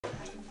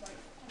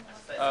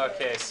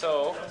Okay,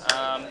 so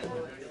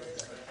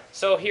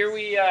here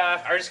we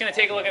are just going to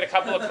take a look at a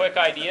couple of quick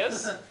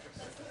ideas.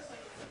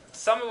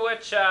 Some of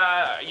which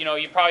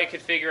you probably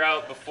could figure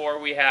out before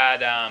we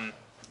had our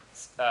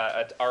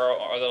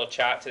little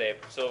chat today.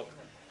 So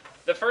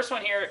the first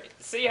one here,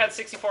 say you had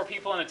 64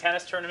 people in a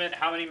tennis tournament.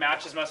 How many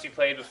matches must be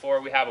played before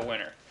we have a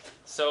winner?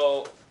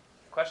 So,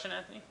 question,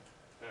 Anthony?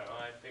 No,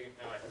 I figured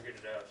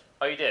it out.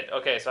 Oh, you did?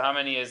 Okay, so how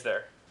many is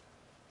there?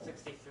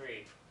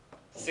 63.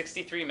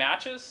 63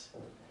 matches?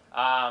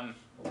 Have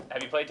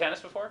you played tennis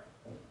before?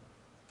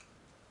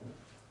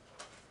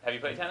 Have you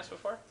played tennis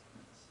before?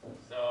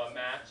 So a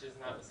match is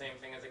not the same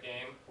thing as a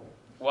game?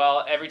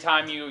 Well, every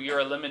time you're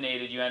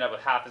eliminated, you end up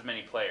with half as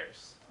many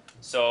players.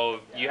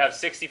 So you have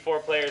 64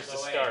 players to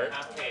start.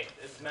 Okay,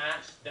 is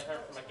match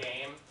different from a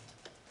game?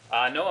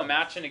 No, a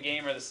match and a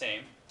game are the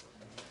same.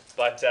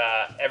 But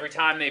every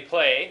time they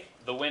play,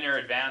 the winner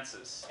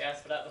advances.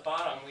 Yes, but at the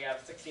bottom we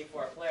have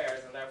 64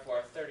 players and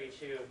therefore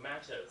 32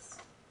 matches.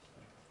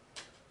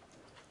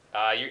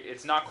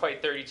 It's not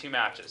quite 32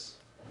 matches.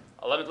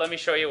 Let me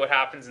show you what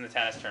happens in the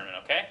tennis tournament,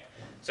 okay?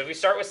 So if we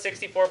start with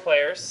 64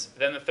 players,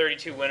 then the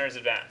 32 winners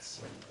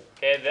advance.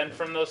 Okay, then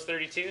from those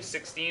 32,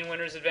 16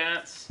 winners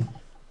advance,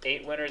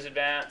 8 winners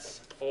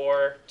advance,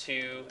 4,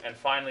 2, and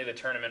finally the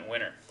tournament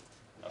winner.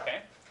 Okay?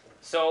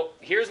 So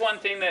here's one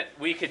thing that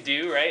we could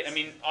do, right? I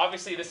mean,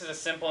 obviously this is a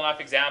simple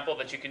enough example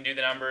that you can do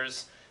the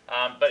numbers,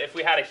 but if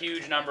we had a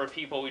huge number of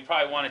people, we'd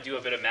probably want to do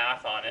a bit of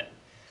math on it.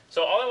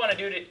 So all I want to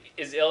do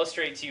is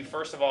illustrate to you,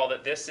 first of all,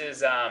 that this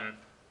is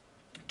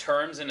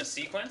terms in a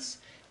sequence.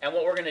 And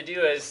what we're going to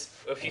do is,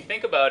 if you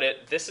think about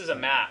it, this is a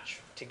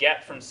match. To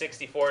get from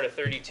 64 to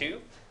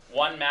 32,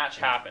 one match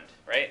happened,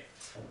 right?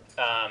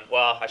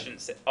 Well, I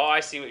shouldn't say. Oh,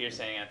 I see what you're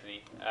saying,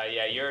 Anthony.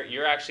 Yeah, you're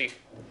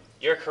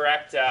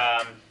correct.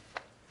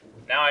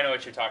 Now I know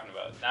what you're talking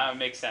about. Now it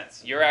makes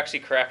sense. You're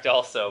actually correct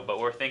also, but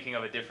we're thinking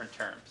of a different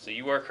term. So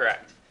you were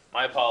correct.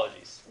 My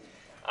apologies.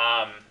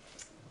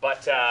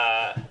 But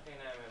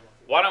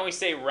why don't we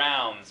say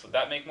rounds? Would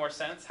that make more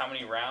sense? How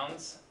many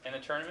rounds in a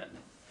tournament?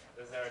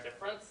 Is there a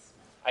difference?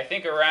 I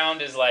think a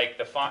round is like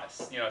the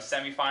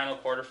semifinal,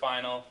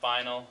 quarterfinal,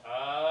 final.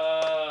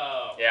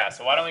 Oh. Yeah.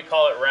 So why don't we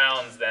call it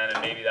rounds then, and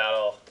maybe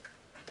that'll.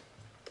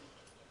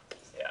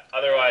 Yeah.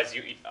 Otherwise,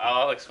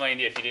 I'll explain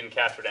to you if you didn't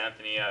catch what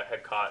Anthony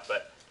had caught.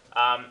 But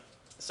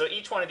so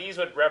each one of these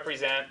would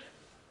represent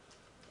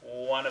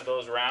one of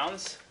those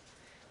rounds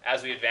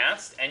as we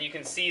advanced, and you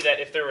can see that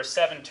if there were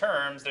 7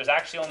 terms, there's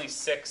actually only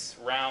 6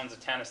 rounds of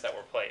tennis that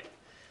were played.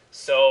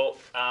 So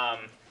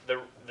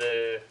the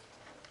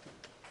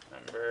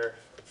number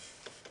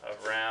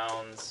of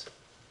rounds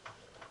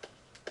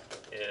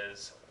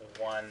is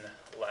 1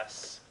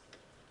 less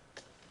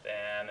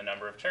than the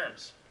number of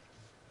terms.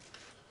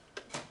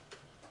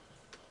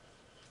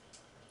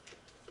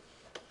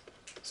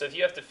 So if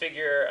you have to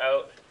figure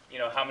out,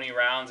 how many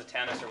rounds of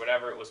tennis or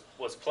whatever it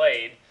was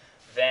played,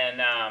 then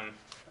let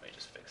me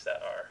just fix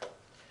that R.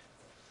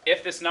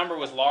 If this number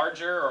was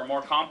larger or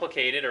more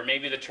complicated, or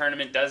maybe the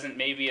tournament doesn't,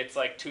 maybe it's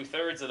like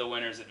 2/3 of the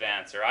winners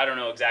advance, or I don't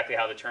know exactly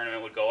how the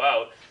tournament would go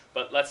out,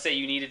 but let's say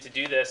you needed to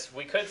do this.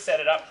 We could set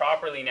it up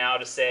properly now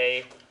to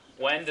say,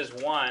 when does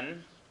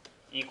 1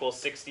 equal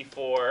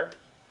 64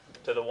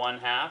 to the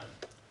 1/2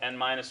 n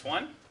minus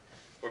 1?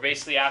 We're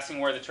basically asking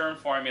where the term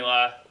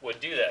formula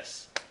would do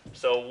this.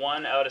 So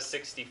 1 out of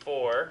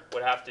 64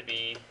 would have to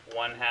be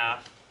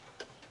 1/2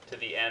 to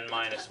the n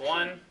minus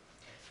 1.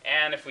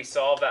 And if we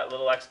solve that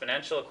little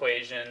exponential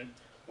equation,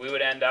 we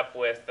would end up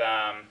with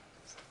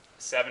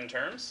 7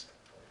 terms.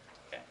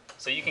 Okay.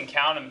 So you can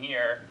count them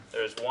here.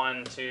 There's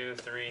 1, 2,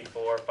 3,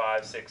 4,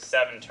 5, 6,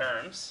 7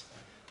 terms.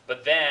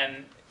 But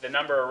then the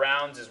number of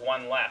rounds is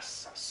 1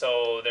 less.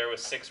 So there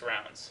was 6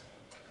 rounds.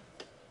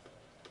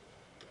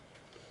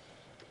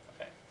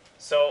 Okay.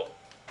 So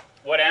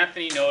what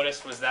Anthony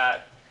noticed was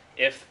that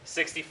if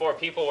 64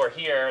 people were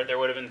here, there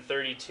would have been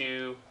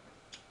 32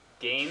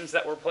 games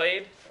that were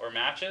played, or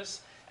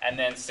matches. And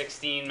then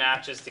 16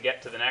 matches to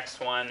get to the next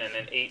one, and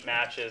then 8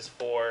 matches,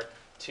 4,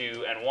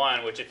 2, and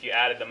 1, which if you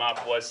added them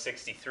up was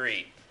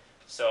 63.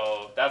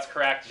 So that's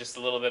correct, just a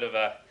little bit of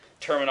a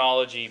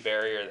terminology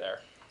barrier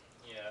there.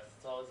 Yes,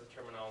 it's always the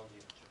terminology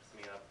that trips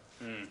me up.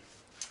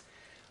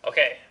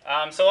 Okay,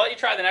 so I'll let you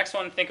try the next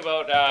one. Think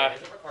about...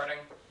 is it recording?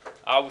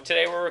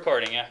 Today we're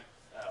recording, yeah.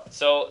 Oh.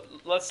 So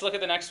let's look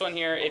at the next one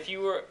here. If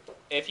you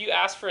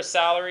asked for a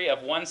salary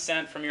of 1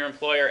 cent from your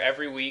employer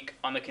every week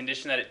on the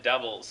condition that it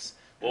doubles,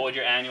 what would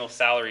your annual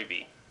salary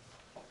be?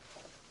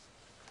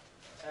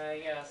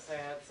 Yes, I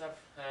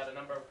had a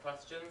number of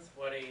questions.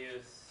 What do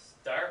you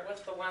start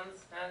with the 1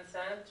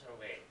 cent? Or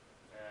wait.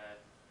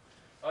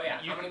 Oh yeah,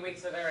 how many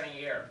weeks are there in a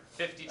year?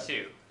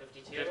 52.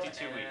 52?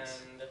 52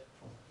 weeks. And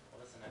what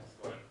was the next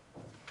one?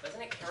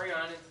 Doesn't it carry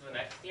on into the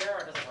next year,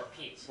 or does it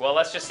repeat? Well,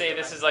 let's just say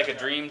this is like a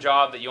dream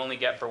job that you only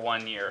get for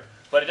 1 year.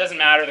 But it doesn't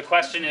matter. The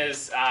question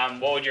is,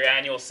 what would your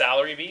annual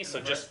salary be?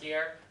 So just first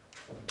year?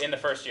 In the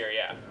first year,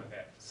 yeah.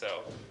 Okay.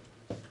 So,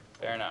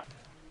 fair enough.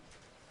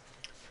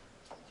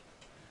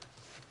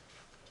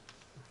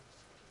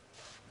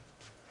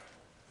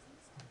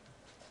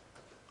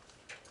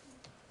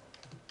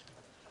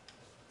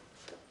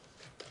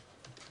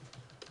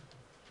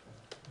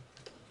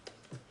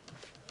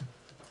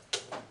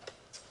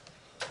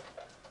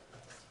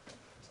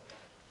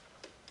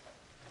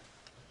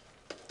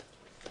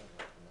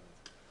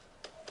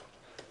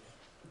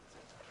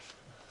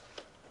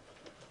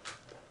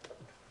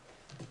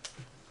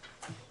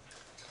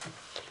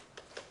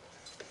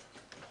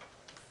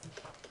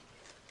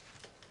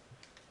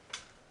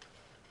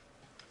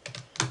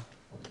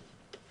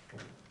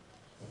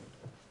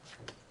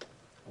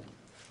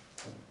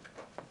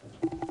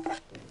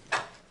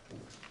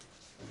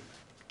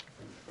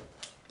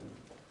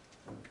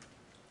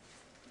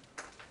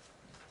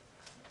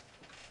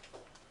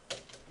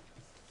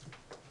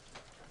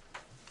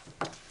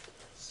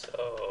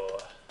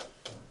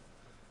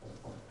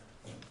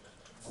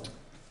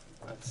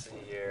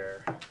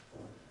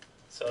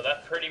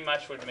 pretty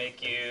much would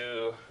make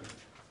you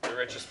the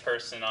richest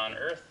person on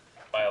Earth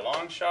by a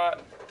long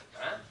shot.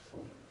 Huh?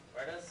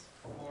 Where does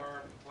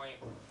 4.5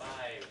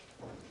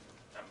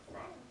 come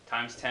from?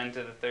 Times 10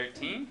 to the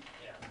 13?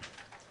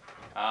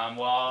 Yeah.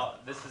 Well,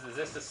 is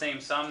this the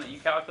same sum that you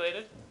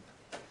calculated?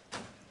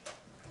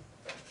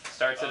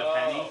 Starts at a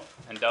penny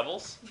and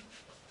doubles?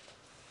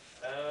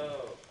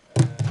 Oh,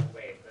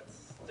 wait, that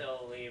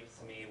still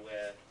leaves me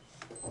with...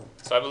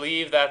 So I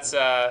believe that's,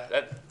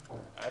 I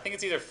think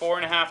it's either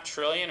 4.5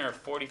 trillion or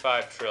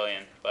 45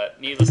 trillion, but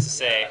needless to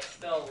say. That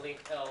still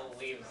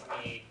leaves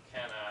me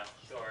kind of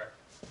short.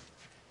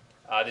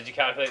 Did you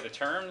calculate the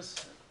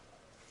terms?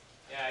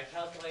 Yeah, I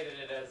calculated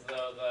it as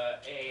though the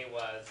A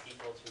was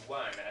equal to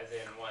 1, as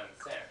in 1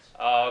 cent.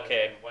 Oh,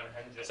 okay.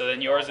 100. So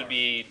then yours would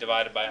be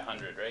divided by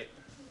 100, right?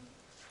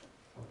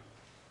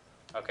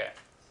 Okay.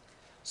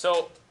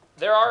 So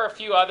there are a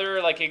few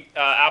other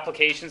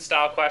application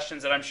style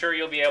questions that I'm sure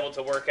you'll be able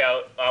to work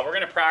out. We're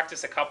going to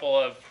practice a couple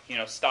of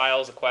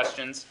styles of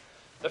questions.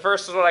 The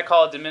first is what I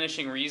call a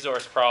diminishing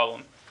resource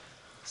problem.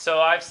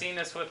 So I've seen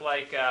this with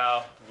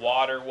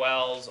water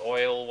wells,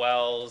 oil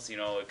wells.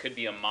 It could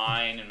be a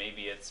mine and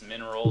maybe it's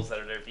minerals that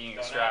are being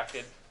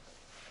extracted.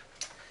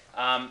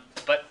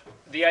 But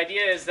the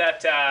idea is that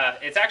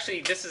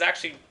this is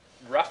actually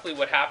roughly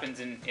what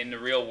happens in the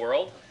real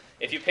world.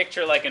 If you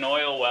picture like an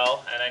oil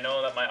well, and I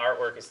know that my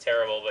artwork is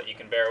terrible, but you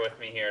can bear with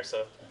me here.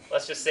 So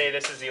let's just say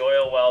this is the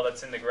oil well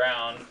that's in the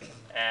ground,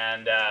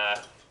 and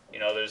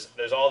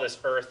there's all this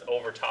earth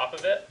over top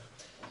of it,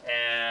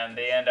 and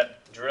they end up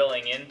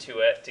drilling into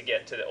it to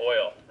get to the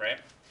oil, right?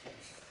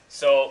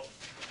 So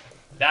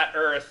that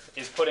earth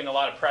is putting a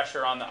lot of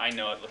pressure on the. I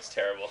know it looks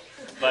terrible,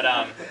 but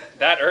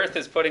that earth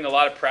is putting a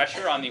lot of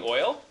pressure on the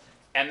oil,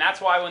 and that's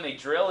why when they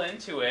drill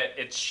into it,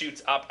 it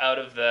shoots up out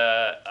of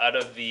the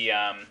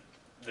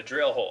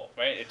drill hole,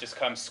 right? It just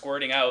comes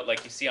squirting out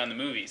like you see on the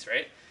movies,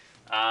 right?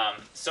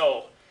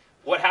 So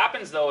what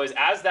happens though is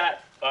as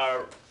that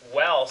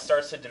well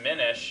starts to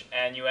diminish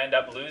and you end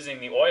up losing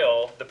the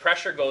oil, the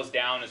pressure goes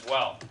down as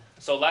well.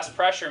 So less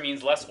pressure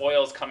means less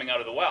oil is coming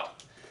out of the well.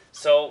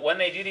 So when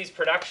they do these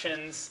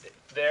productions,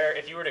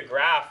 if you were to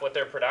graph what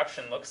their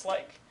production looks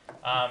like,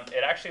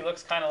 it actually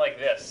looks kind of like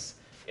this.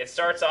 It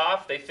starts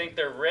off, they think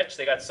they're rich,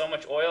 they got so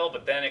much oil,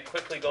 but then it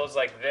quickly goes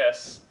like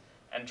this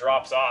and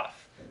drops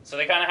off. So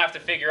they kind of have to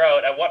figure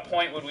out at what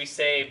point would we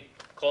say,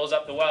 close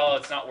up the well,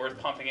 it's not worth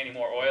pumping any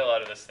more oil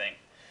out of this thing.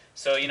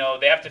 So,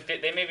 they have to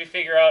they maybe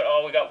figure out,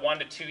 oh, we got 1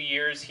 to 2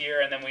 years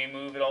here, and then we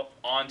move it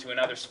on to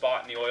another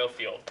spot in the oil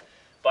field.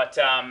 But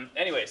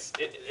anyways,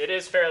 it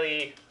is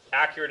fairly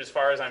accurate as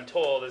far as I'm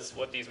told is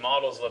what these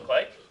models look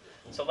like.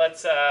 So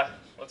let's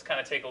kind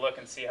of take a look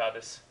and see how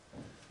these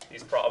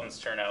problems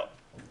turn out.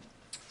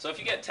 So if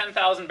you get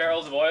 10,000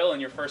 barrels of oil in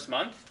your first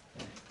month,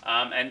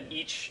 and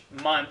each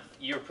month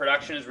your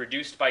production is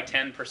reduced by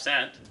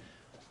 10%,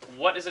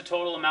 what is the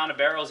total amount of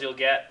barrels you'll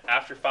get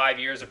after 5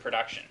 years of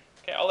production?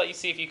 Okay, I'll let you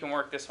see if you can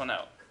work this one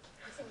out.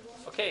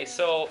 Okay,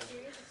 so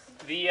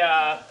the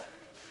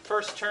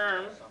first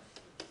term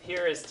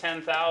here is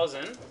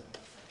 10,000,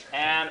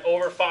 and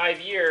over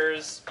 5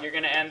 years you're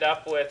going to end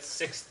up with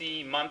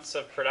 60 months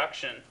of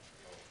production.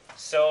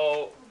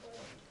 So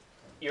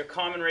your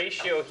common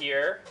ratio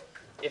here,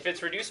 if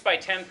it's reduced by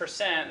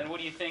 10%, then what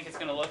do you think it's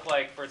going to look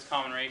like for its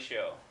common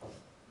ratio?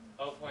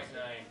 0.9.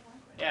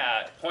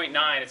 Yeah,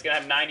 0.9. It's going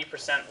to have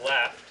 90%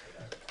 left.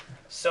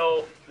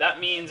 So that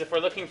means if we're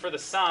looking for the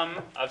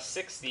sum of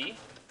 60,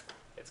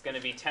 it's going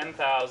to be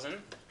 10,000,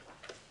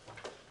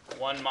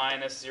 1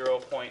 minus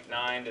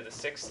 0.9 to the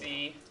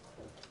 60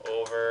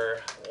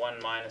 over 1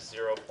 minus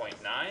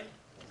 0.9.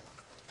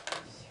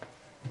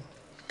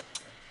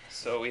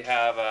 So we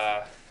have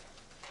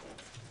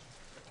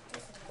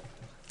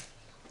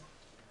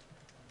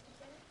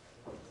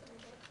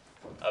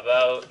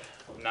about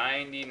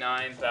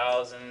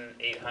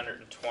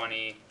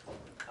 99,820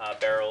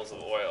 barrels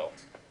of oil.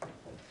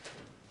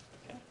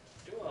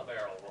 Do a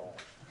barrel roll.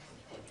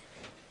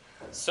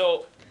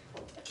 So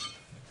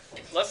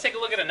let's take a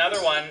look at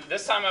another one.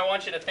 This time I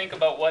want you to think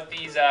about what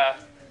these...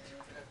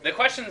 the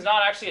question's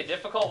not actually a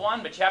difficult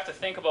one, but you have to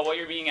think about what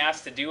you're being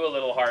asked to do a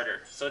little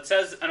harder. So it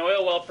says an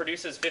oil well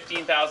produces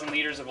 15,000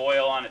 liters of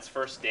oil on its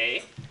first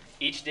day.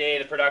 Each day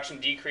the production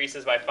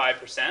decreases by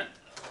 5%.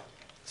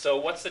 So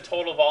what's the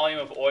total volume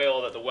of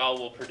oil that the well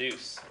will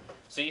produce?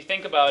 So you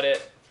think about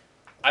it,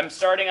 I'm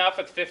starting off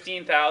with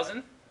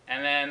 15,000,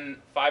 and then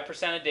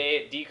 5% a day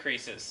it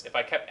decreases. If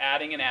I kept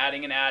adding and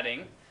adding and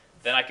adding,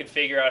 then I could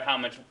figure out how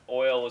much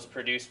oil was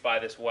produced by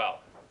this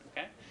well.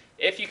 Okay?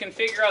 If you can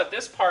figure out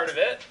this part of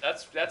it,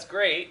 that's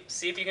great.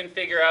 See if you can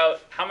figure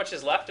out how much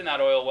is left in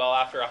that oil well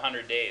after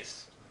 100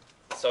 days.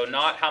 So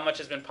not how much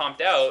has been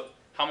pumped out,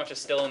 how much is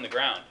still in the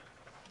ground.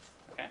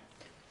 Okay?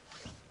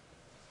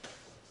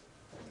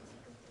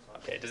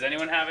 Okay, does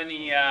anyone have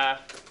any,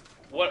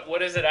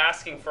 what is it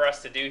asking for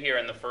us to do here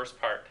in the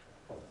first part?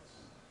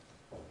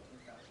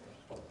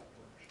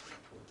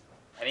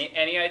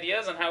 Any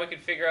ideas on how we could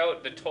figure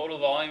out the total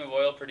volume of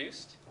oil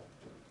produced?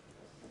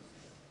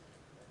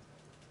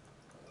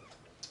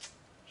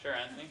 Sure,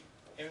 Anthony?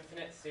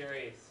 Infinite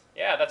series.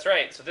 Yeah, that's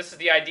right. So this is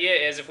the idea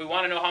is if we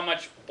want to know how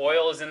much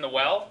oil is in the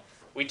well,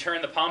 we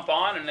turn the pump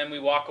on and then we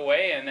walk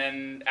away, and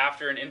then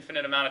after an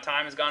infinite amount of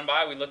time has gone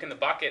by, we look in the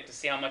bucket to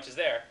see how much is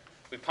there.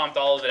 We pumped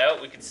all of it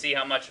out, we can see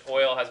how much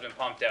oil has been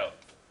pumped out.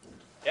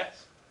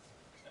 Yes?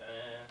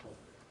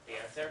 The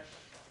answer?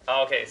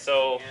 Okay,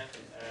 so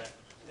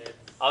It's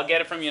I'll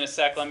get it from you in a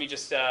sec. Let me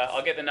just,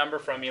 I'll get the number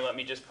from you. Let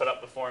me just put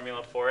up the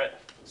formula for it.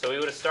 So we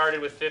would have started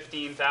with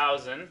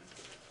 15,000.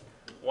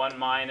 1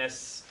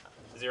 minus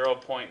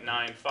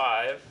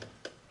 0.95.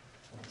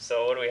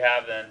 So what do we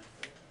have then?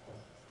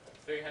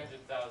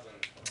 300,000.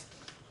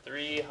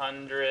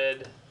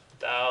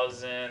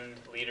 300,000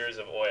 liters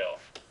of oil.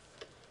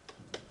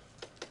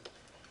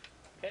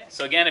 Okay.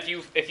 So again, if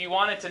you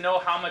wanted to know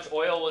how much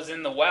oil was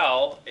in the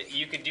well,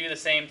 you could do the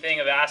same thing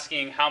of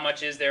asking how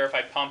much is there if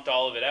I pumped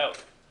all of it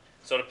out.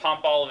 So to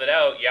pump all of it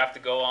out, you have to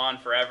go on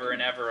forever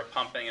and ever of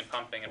pumping and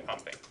pumping and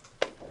pumping.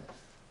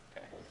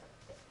 Okay.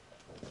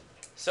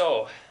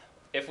 So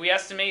if we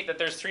estimate that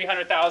there's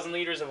 300,000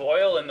 liters of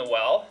oil in the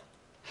well,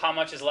 how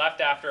much is left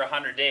after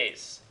 100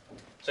 days?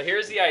 So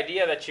here's the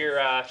idea that you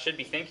should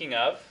be thinking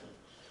of,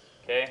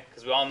 okay?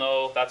 Because we all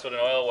know that's what an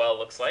oil well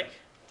looks like.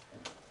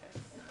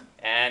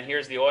 And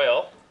here's the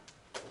oil.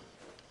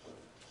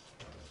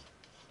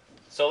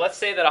 So let's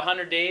say that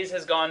 100 days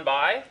has gone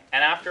by,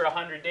 and after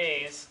 100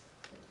 days,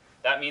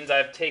 that means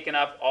I've taken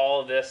up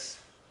all this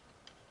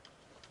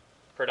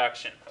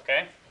production,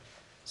 okay?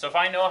 So if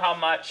I know how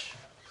much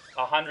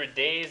 100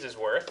 days is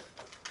worth,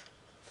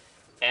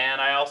 and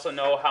I also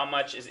know how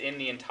much is in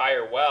the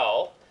entire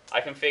well, I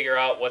can figure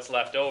out what's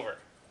left over.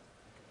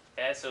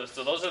 Okay, so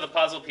those are the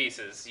puzzle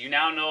pieces. You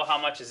now know how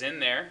much is in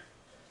there,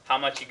 how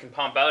much you can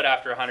pump out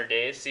after 100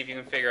 days, see if you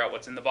can figure out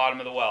what's in the bottom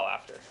of the well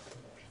after.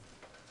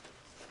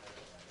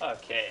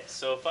 Okay,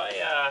 so if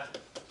I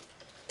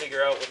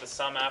figure out what the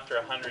sum after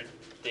 100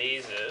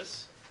 days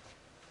is,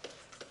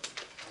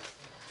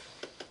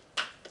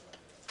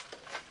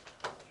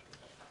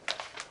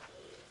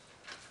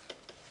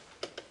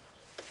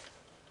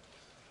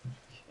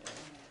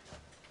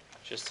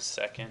 just a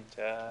second.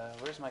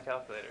 Where's my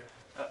calculator?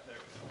 Oh, there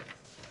we go.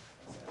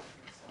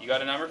 You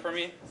got a number for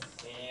me?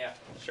 Yeah.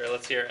 Sure,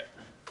 let's hear it.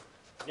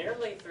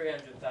 Nearly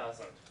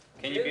 300,000.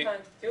 Can you be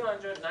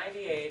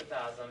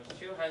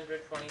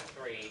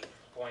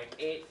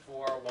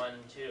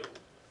 298,223.8412.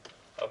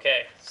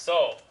 Okay,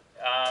 so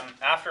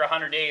after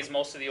 100 days,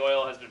 most of the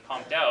oil has been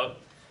pumped out.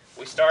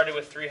 We started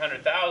with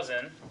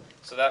 300,000,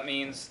 so that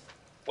means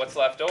what's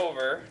left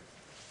over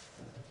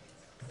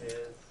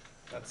Is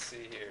let's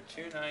see here,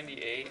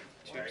 298,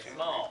 very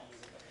small.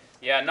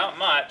 Yeah, not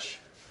much.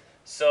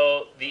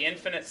 So the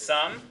infinite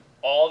sum,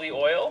 all the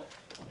oil,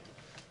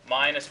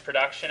 minus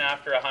production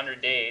after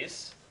 100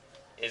 days,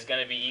 is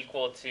going to be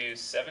equal to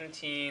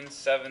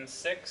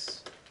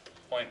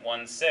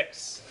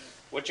 1776.16,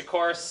 which of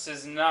course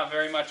is not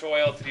very much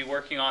oil to be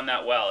working on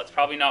that well. It's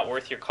probably not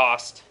worth your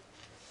cost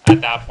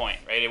at that point,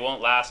 right? It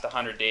won't last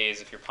 100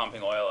 days if you're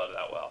pumping oil out of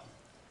that well.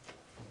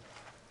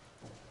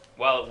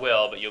 Well, it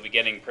will, but you'll be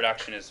getting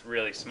production is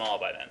really small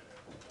by then.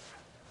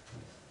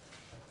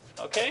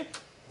 Okay,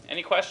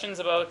 any questions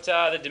about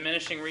the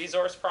diminishing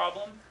resource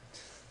problem?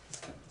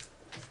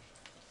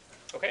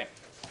 Okay.